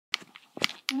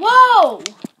Whoa!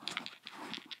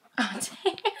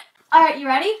 Alright, you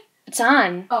ready? It's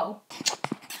on. Oh.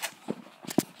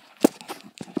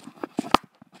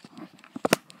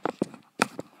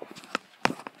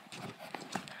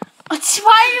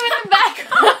 Why are you in the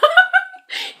background?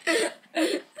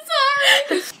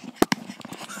 Sorry.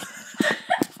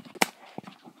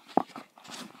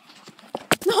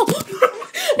 No.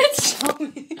 It's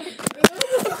showing.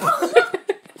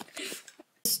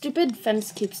 Stupid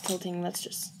fence keeps tilting. Let's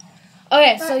just.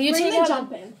 Okay, so you take out.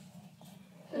 Jump in.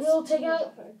 We'll take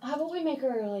out. How about we make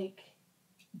her like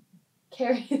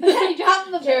carry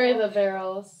carry the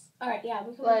barrels? Alright, yeah,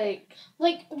 we can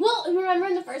well, remember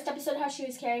in the first episode how she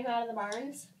was carrying them out of the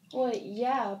barns? Well,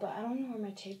 yeah, but I don't know where my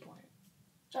tape went.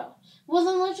 Oh. Well,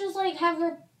 then let's just have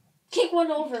her kick one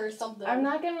over or something. I'm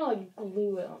not gonna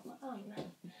glue it on my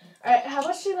Alright, how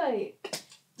about she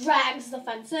drags the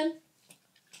fence in?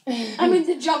 I mean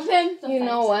to jump in. You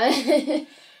know what? I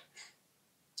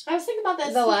was thinking about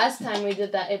this. The last time we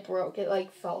did that, it broke. It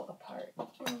fell apart.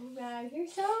 Oh God, you're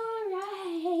so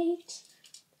right.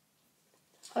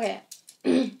 Okay.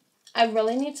 I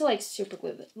really need to super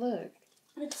glue it. Look.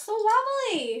 It's so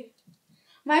wobbly.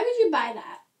 Why would you buy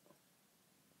that?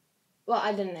 Well,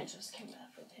 I didn't. It just came with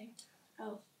everything.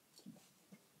 Oh.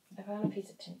 I found a piece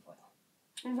of tinfoil.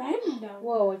 Random.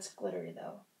 Whoa, it's glittery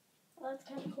though. Oh, that's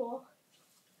kind of cool.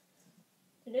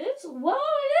 It is? Whoa,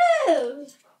 it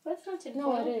is! That's not tinfoil.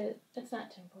 No, it is. It's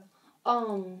not tinfoil.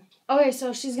 Okay,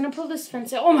 so she's gonna pull this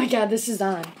fence out. Oh my God, this is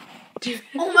on. Dude.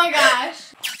 Oh my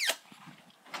gosh.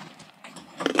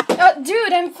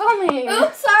 Dude, I'm filming.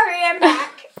 Oops, sorry, I'm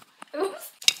back.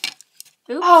 Oops.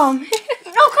 Oops. Oh,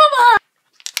 come on.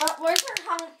 Where's her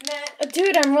helmet?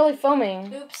 Dude, I'm really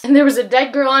filming. Oops. And there was a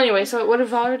dead girl anyway, so it would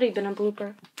have already been a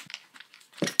blooper.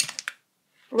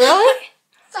 Really?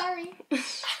 Sorry.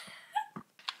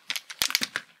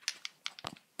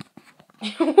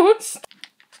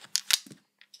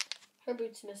 Her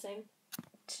boot's missing.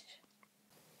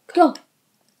 Go.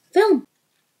 Film.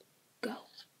 Go.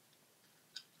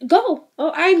 Go.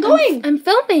 Oh, I'm going. I'm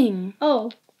filming.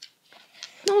 Oh.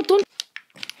 No, don't.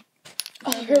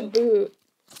 Oh, her boot.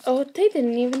 Oh, they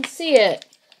didn't even see it.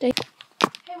 Hey,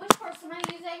 which horse am I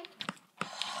using?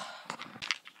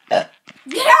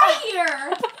 Get out of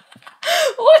here!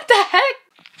 What the heck?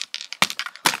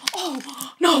 Oh,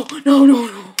 no.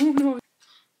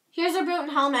 Here's her boot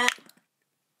and helmet.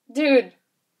 Dude.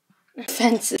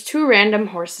 Fences. 2 random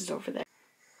horses over there.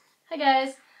 Hi,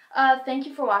 guys. Thank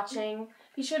you for watching.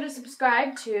 Be sure to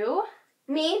subscribe to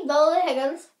Me, Lola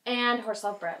Higgins. and Horse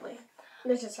Love Bradley.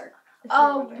 This is her.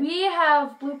 We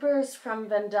have bloopers from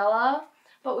Vendella,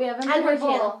 but we haven't been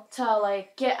able to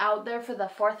get out there for the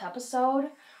 4th episode,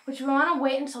 which we want to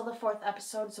wait until the 4th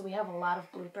episode, so we have a lot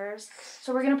of bloopers.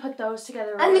 So we're gonna put those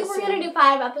together. I think we're gonna do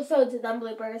 5 episodes and then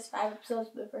bloopers. 5 episodes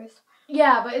bloopers.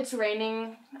 Yeah, but it's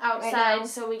raining outside, right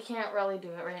so we can't really do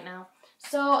it right now.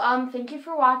 So thank you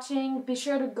for watching. Be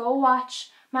sure to go watch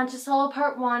Monticello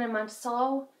Part 1 and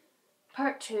Monticello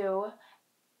Part 2,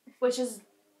 which is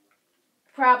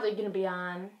probably going to be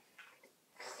on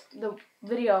the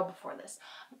video before this.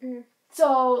 Mm-hmm.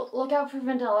 So look out for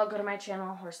Vendella. Go to my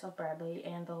channel, Horse Love Bradley,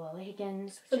 and the Lily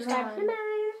Higgins. Subscribe to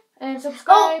mine. And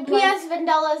subscribe. Oh, P.S.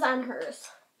 Vendella's on hers.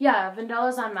 Yeah,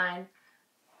 Vendella's on mine.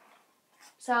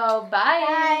 So, bye.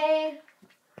 Bye.